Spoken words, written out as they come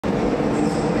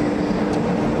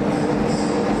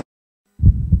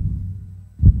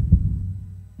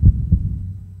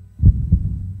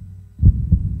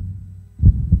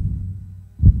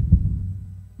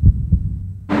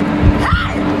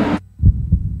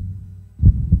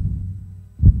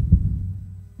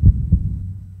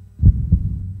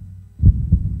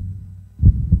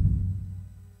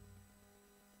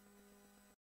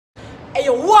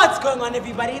going on,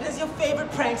 everybody? It is your favorite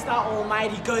prankster,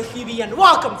 Almighty BigDawsTv, and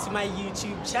welcome to my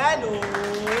YouTube channel.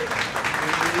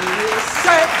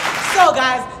 So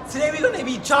guys, today we're gonna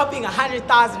be dropping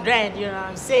 100,000 rand. You know what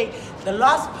I'm saying? The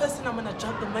last person I'm gonna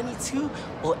drop the money to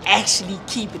will actually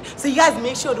keep it. So you guys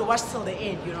make sure to watch till the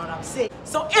end. You know what I'm saying?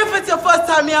 So if it's your first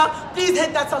time here, please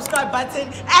hit that subscribe button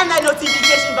and that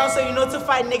notification bell so you're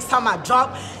notified next time I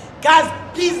drop. Guys,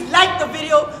 please like the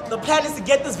video. The plan is to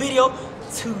get this video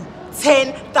to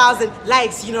 10,000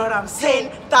 likes, you know what I'm saying?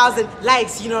 10,000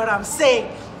 likes, you know what I'm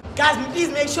saying? Guys, please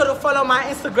make sure to follow my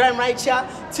Instagram right here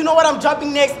to know what I'm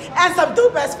dropping next and some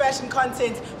dope ass fashion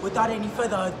content. Without any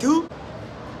further ado,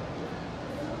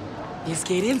 let's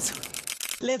get into it.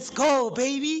 Let's go,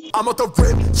 baby. I'm off the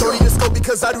rip, shorty just go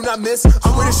because I do not miss.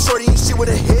 I'm with a shorty and shit with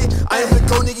a hit. I am the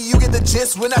go, nigga, you get the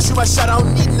gist. When I shoot my shot, I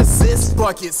don't need an assist.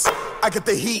 Buckets, I get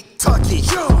the heat, tuck it.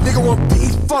 Nigga want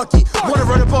beef, fuck it. Wanna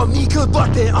run up on me, good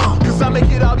luck then, cause I make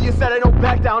it obvious that I don't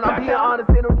back down. I'm being honest,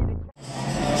 they don't need to.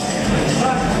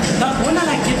 When I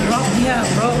like get robbed here,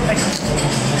 bro, like,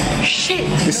 shit.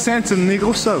 It's Sandton, nigga,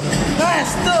 what's up?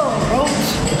 Still, bro.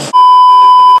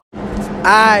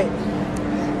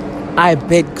 I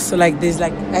bet. So like, there's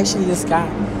like actually this guy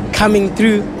coming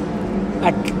through.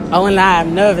 Like, I won't lie,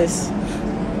 I'm nervous,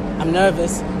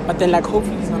 but then like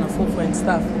hopefully he's gonna fall for it and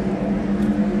stuff.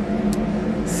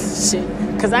 Shit,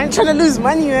 cause I ain't trying to lose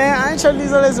money, man. I ain't trying to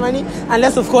lose all this money,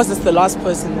 unless of course it's the last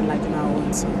person, then like, you know, I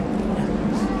won't. So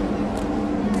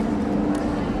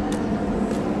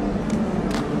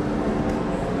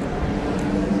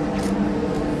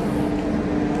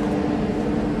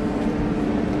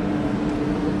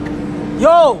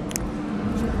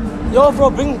Yo, bro,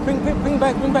 bring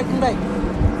back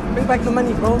the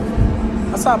money, bro.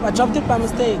 What's up? I dropped it by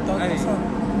mistake, dog. What's up?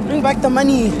 Bring back the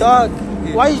money, dog.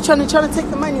 Yeah. Why are you trying to take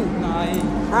the money?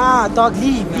 Nah, dog,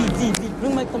 leave.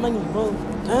 Bring back the money, bro.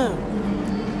 Damn.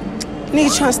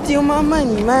 Nigga trying to steal my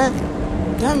money, man.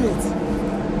 Damn it.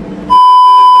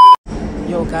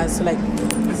 Yo, guys, so like,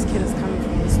 this kid is coming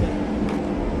from this way.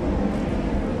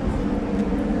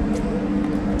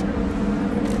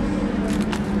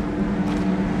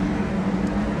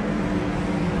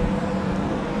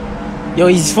 Yo,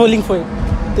 he's falling for it.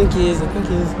 I think he is.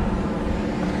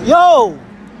 Yo,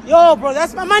 bro,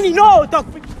 that's my money. No, dog,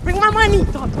 bring my money,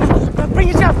 dog. Bring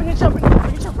it here. Don't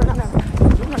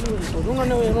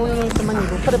run away with the money,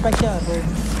 bro. Put it back here, bro.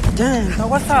 Damn, dog,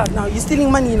 what's up? Now, you're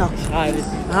stealing money now.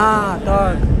 Nah,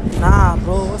 dog. Nah,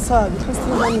 bro, what's up? You can't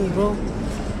steal money, bro.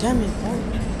 Damn it,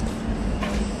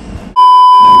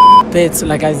 bro. Bet, so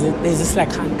like, guys, there's this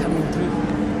like hand coming through. You know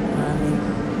what I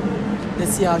mean?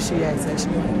 Let's see how she reacts,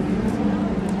 actually.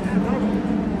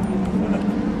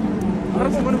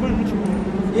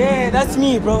 Yeah, that's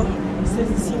me, bro. He says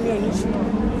he see me on YouTube.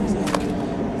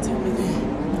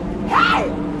 Hey!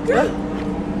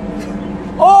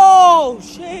 Oh,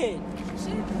 shit!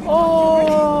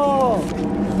 Oh!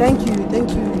 Thank you.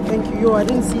 Yo, I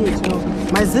didn't see it, yo.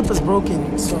 My zip is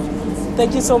broken, so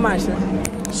thank you so much.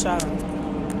 Shout out.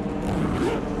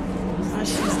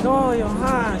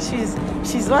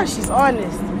 She's what? She's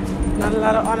honest. Not a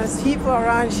lot of honest people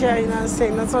around here, you know what I'm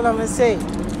saying? That's all I'm gonna say.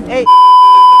 Hey.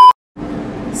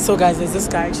 So guys, there's this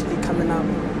guy actually coming up.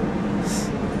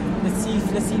 Let's see if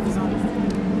he's honest.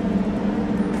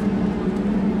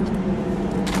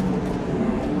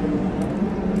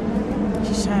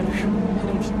 He's trying to hit him.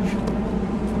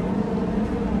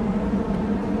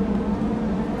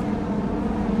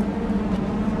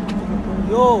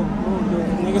 Yo, the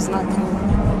nigga's not coming.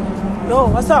 Yo,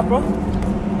 what's up, bro?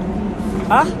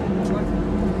 Huh?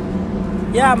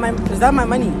 Yeah, is that my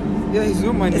money? Yeah, it's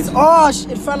your money. It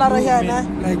fell out of here,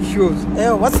 man. Like yours.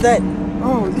 Yo, what's that?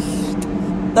 Oh,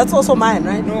 that's also mine,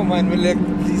 right? no, man. Like,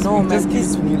 please, No, man, just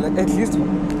please. give me like at least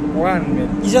one, man.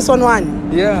 You just want one?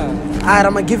 Yeah. Alright,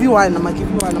 I'm gonna give you one.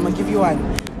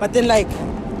 But then, like,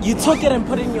 you took it and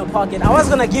put it in your pocket. I was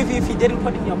gonna give you if you didn't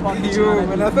put it in your pocket. Yo,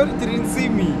 man, I thought you didn't see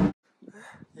me.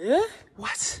 Yeah?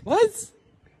 What? It's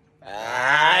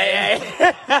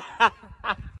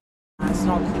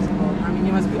not cool, bro. I mean,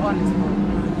 you must be honest, bro.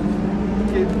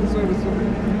 Okay, sorry.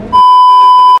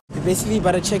 You basically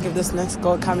better check if this next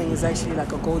girl coming is actually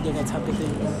like a gold digger type of thing.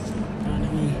 You know what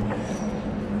I mean?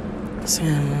 So,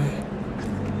 yeah, man.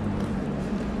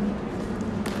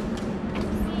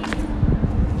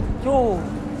 Yo.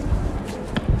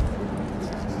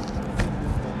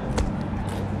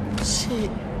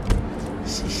 Shit.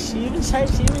 She even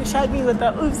tried me with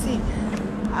the oopsie.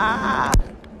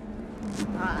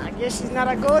 I guess she's not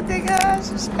a gold digger.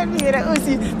 She tried me with the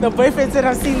oopsie. The boyfriend said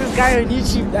I've seen this guy on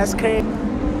YouTube. That's crazy.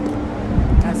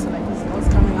 Guys, so like, this girl's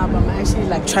coming up. I'm actually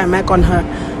like trying back on her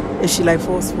if she like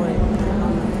falls for it.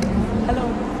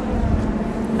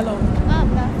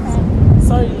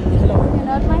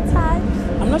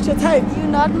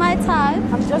 not my type.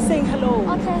 I'm just saying hello.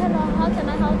 Okay, hello. How can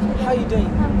I help you? How you doing?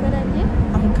 I'm good, and you?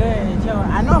 I'm good. Yo,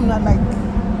 I know I'm not like,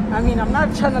 I mean, I'm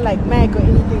not trying to like mag or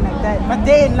anything like that. But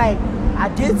then like, I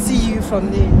did see you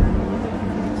from there.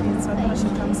 So I thought I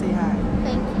should come say hi.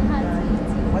 Thank you. Hi,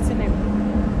 sweetie. What's your name?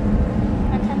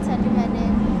 I can't tell you my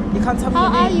name. You can't tell me How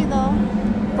your are name. you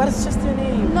though? But it's just your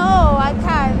name. No, I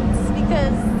can't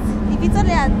because if it's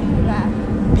only a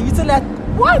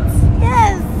What?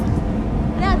 yes.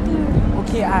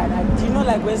 Okay, do you know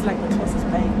like where's like the closest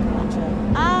bank?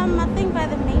 I think by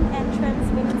the main entrance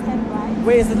when it's head right.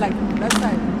 Where is it like that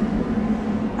side?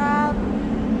 I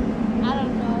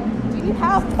don't know. Do you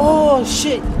have? Oh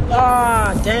shit!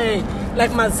 Ah, dang!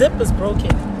 Like my zip is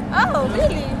broken. Oh,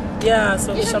 really? Yeah,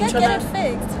 so You should I'm get trying it to.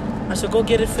 fixed. I should go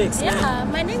get it fixed. Yeah,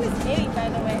 Man. my name is Heyy, by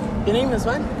the way. Your name is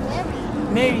what?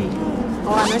 Mary. Mary.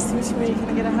 Oh, nice to meet you, Mary. Can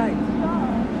I get a hug?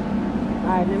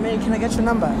 Alright, then Mary, can I get your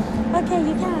number? Okay,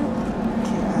 you can.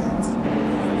 Okay,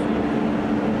 alright.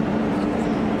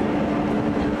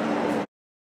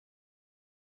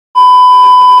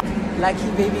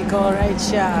 Lucky baby girl right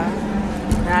here.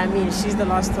 I mean, she's the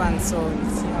last one, so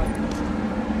let's see how.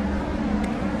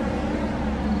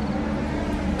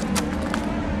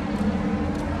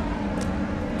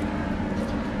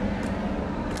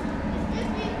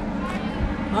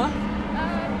 Huh?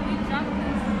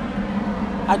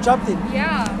 I dropped it.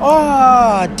 Yeah.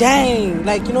 Oh, dang.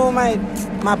 Like, you know, my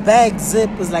bag zip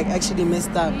was like actually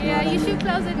messed up. Yeah, know what you I should mean?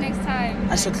 close it next time.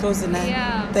 I should close it now.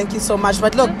 Yeah. Thank you so much.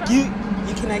 But look, you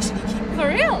can actually keep it. For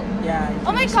real? Yeah. you Oh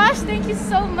can my actually- gosh, thank you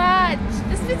so much.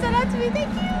 This means a lot to me.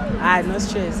 Thank you. Alright, no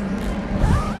stress.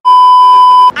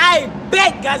 I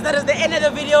bet, guys, that is the end of the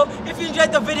video. If you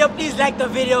enjoyed the video, please like the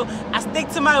video. I stick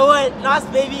to my word.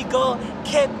 Last baby girl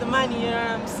kept the money, you know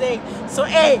what I'm saying? So,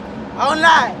 hey, I won't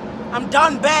lie. I'm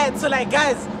down bad. So, like,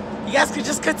 guys, you guys could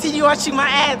just continue watching my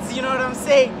ads, you know what I'm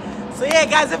saying? So, yeah,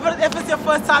 guys, if it's your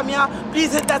first time here,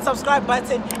 please hit that subscribe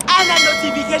button and that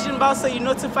notification bell so you're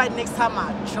notified next time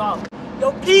I drop.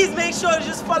 Yo, please make sure to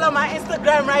just follow my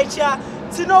Instagram right here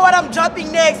to know what I'm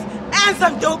dropping next and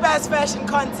some dope-ass fashion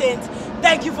content.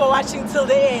 Thank you for watching till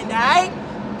the end, alright?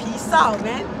 Peace out,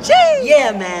 man. Cheers!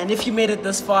 Yeah, man, if you made it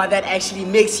this far, that actually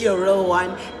makes you a real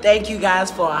one. Thank you guys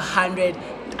for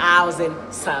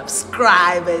 100,000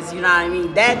 subscribers, you know what I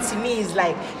mean? That to me is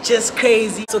like just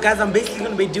crazy. So guys, I'm basically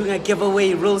gonna be doing a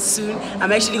giveaway real soon.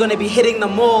 I'm actually gonna be hitting the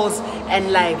malls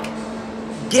and like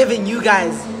giving you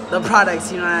guys the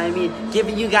products, you know what I mean?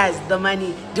 Giving you guys the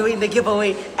money, doing the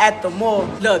giveaway at the mall.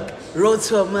 Look, road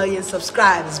to 1 million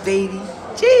subscribers, baby.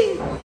 Cheers!